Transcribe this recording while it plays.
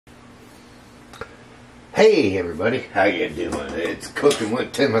Hey everybody, how you doing? It's Cooking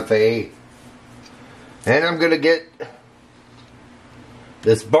with Timothy, and I'm gonna get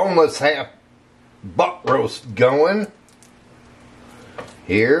this boneless half butt roast going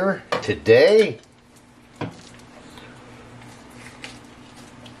here today.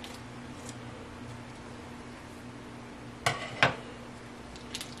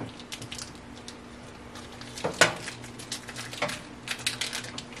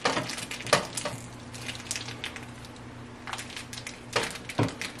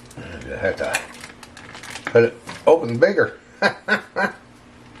 I have to put it open bigger.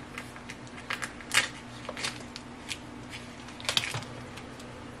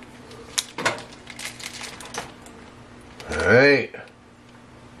 Alright.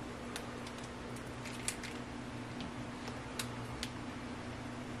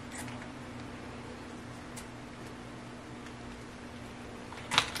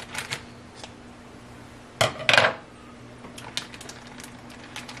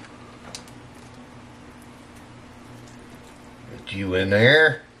 Get you in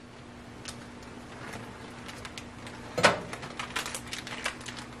there.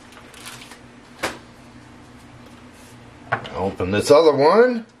 Open this other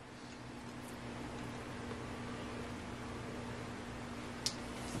one.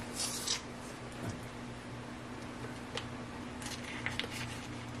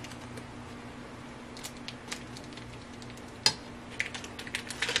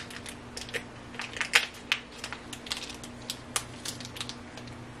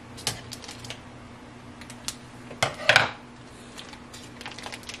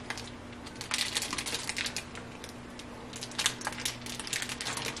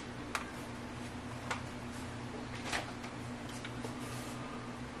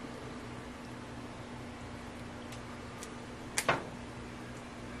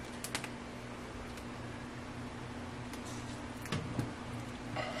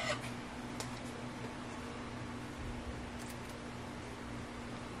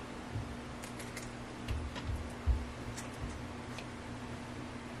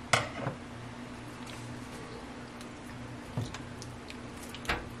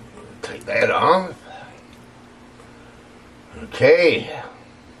 Take that off. Okay.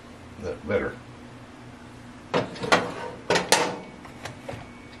 That better.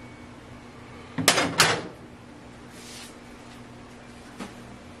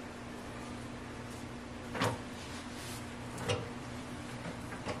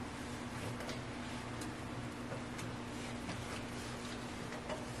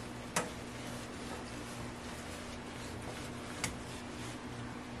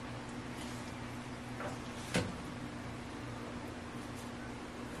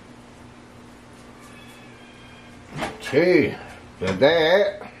 Okay, got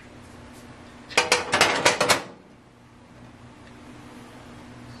that.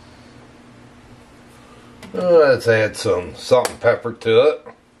 Let's add some salt and pepper to it.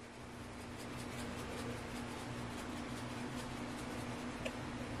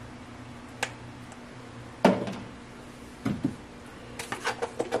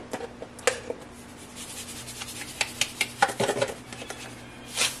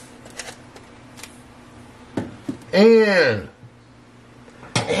 And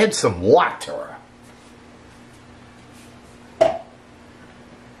add some water.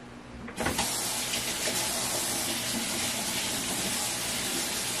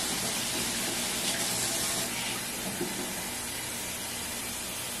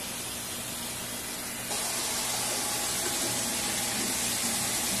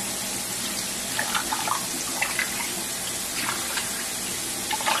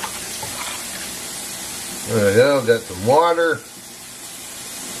 There we go, got some water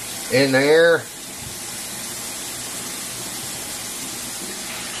in there.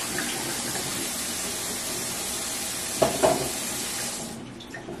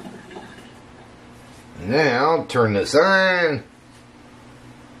 Now, turn this on.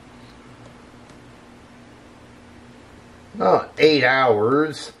 About 8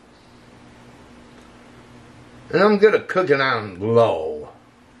 hours. And I'm going to cook it on low.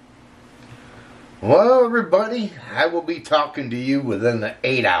 Well, everybody, I will be talking to you within the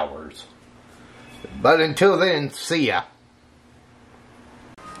 8 hours. But until then, see ya.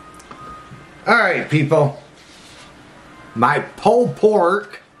 Alright, people. My pulled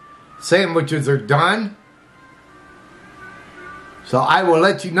pork sandwiches are done. So I will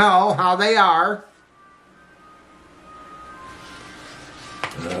let you know how they are.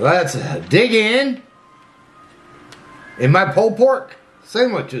 Now let's dig in my pulled pork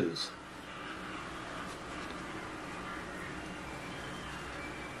sandwiches.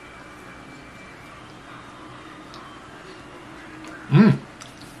 Mmm.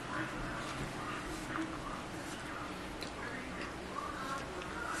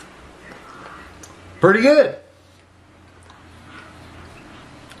 Pretty good.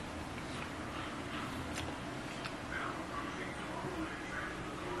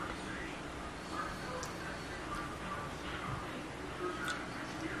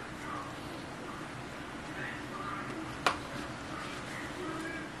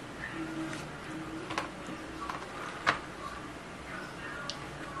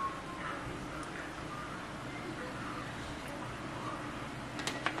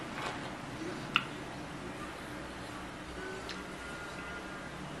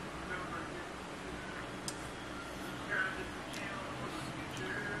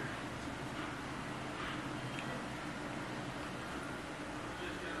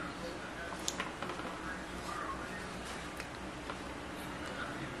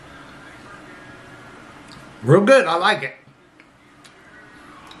 Real good. I like it.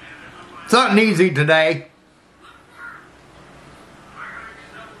 Something easy today.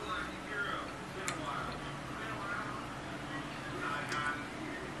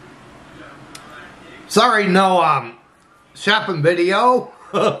 Sorry, no shopping video.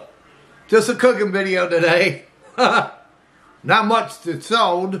 Just a cooking video today. Not much that's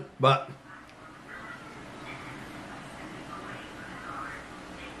sold, but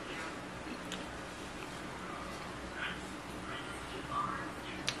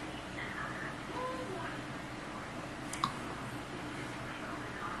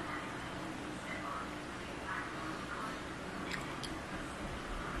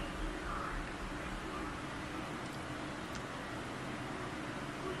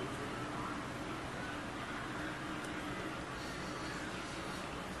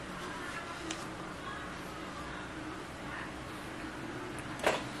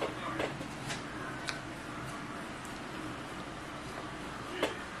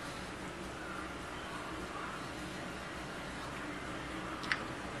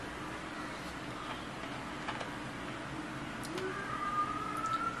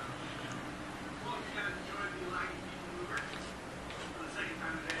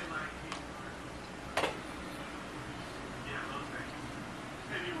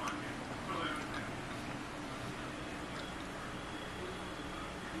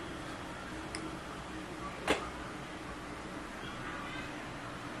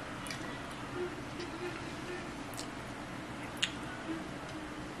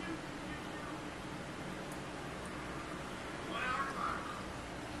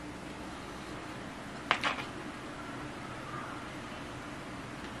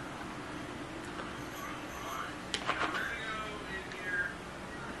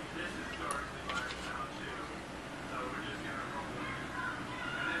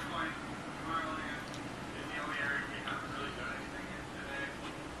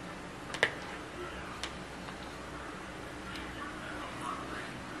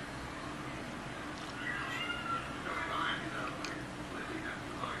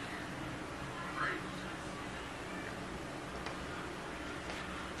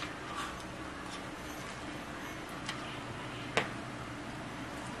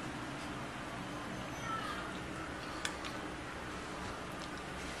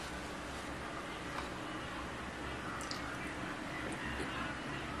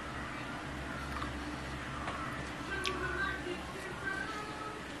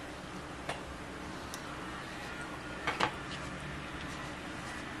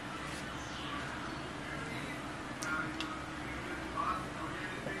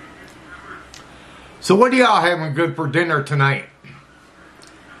so what are y'all having good for dinner tonight?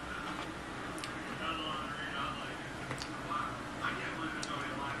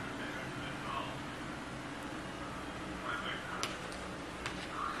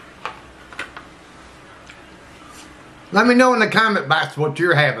 Let me know in the comment box what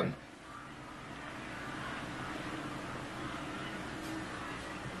you're having.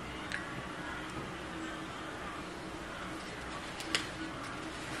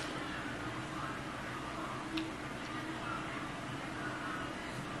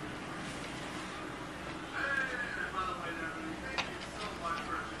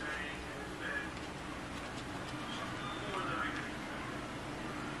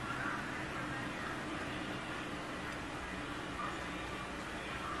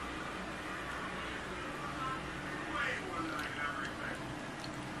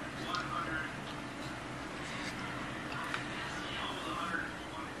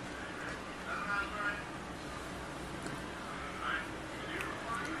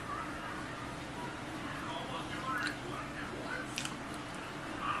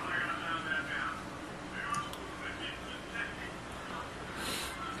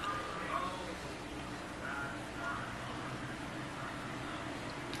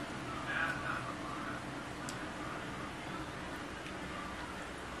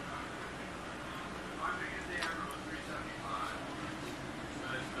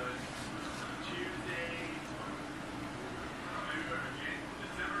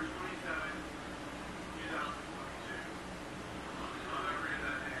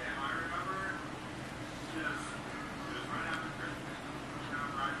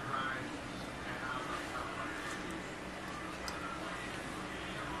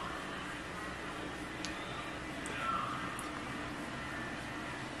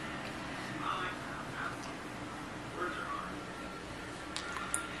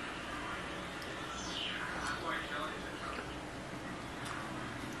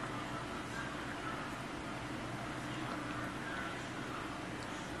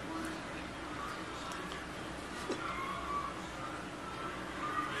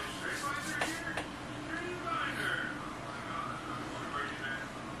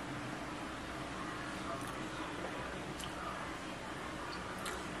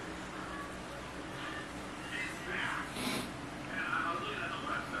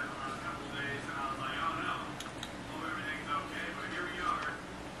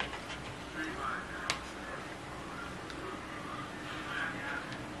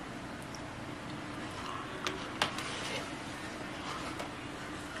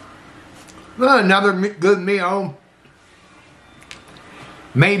 Another good meal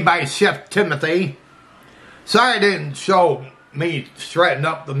made by Chef Timothy. Sorry I didn't show me shredding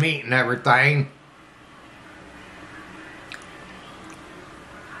up the meat and everything.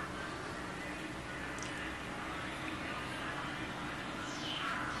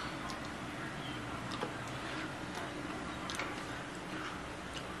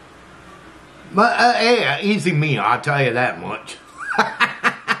 But, yeah, easy meal, I'll tell you that much.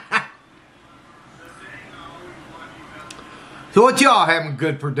 So what y'all having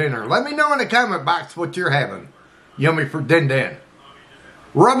good for dinner? Let me know in the comment box what you're having. Yummy for din-din.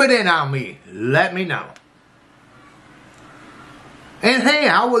 Rub it in on me. Let me know. And hey,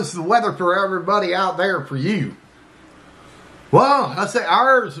 how was the weather for everybody out there for you? Well, I say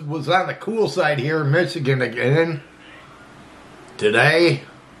ours was on the cool side here in Michigan again. Today.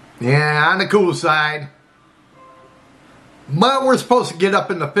 Yeah, on the cool side. But we're supposed to get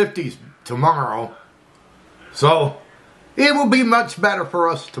up in the 50s tomorrow. So, it will be much better for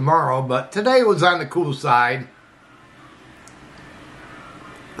us tomorrow. But today was on the cool side.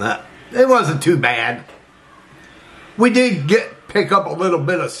 It wasn't too bad. We did pick up a little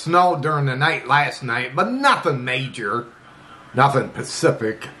bit of snow during the night last night. But nothing major. Nothing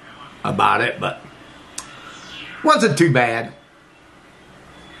Pacific about it. But wasn't too bad.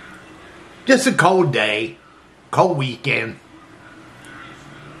 Just a cold day, cold weekend.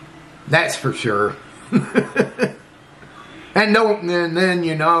 That's for sure. And then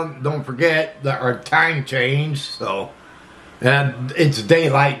you know, don't forget that our time changed. So it's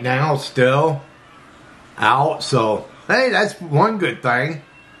daylight now still out. So hey, that's one good thing.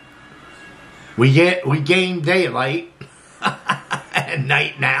 We gain daylight at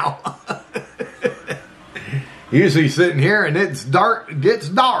night now. Usually sitting here and it's dark. It gets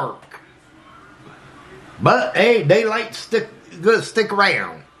dark. But, hey, daylight gonna stick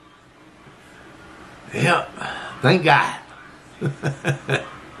around. Yep, thank God.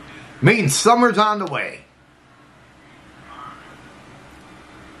 Means summer's on the way.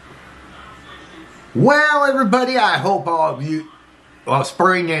 Well, everybody, I hope all of you, well,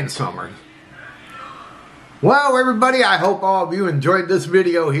 spring and summer. Well, everybody, I hope all of you enjoyed this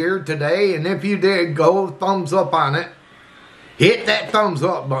video here today. And if you did, go thumbs up on it. Hit that thumbs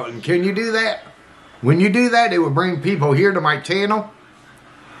up button. Can you do that? When you do that, it will bring people here to my channel.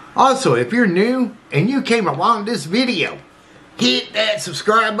 Also, if you're new and you came along this video, hit that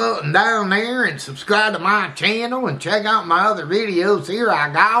subscribe button down there and subscribe to my channel and check out my other videos here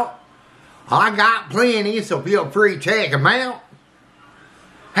I got plenty, so feel free to check them out.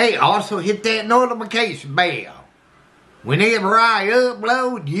 Hey, also hit that notification bell. Whenever I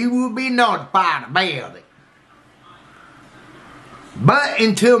upload, you will be notified about it. But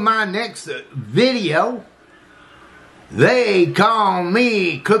until my next video, they call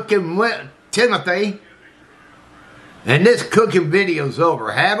me Cooking with Timothy. And this cooking video's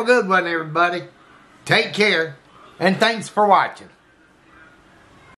over. Have a good one, everybody. Take care. And thanks for watching.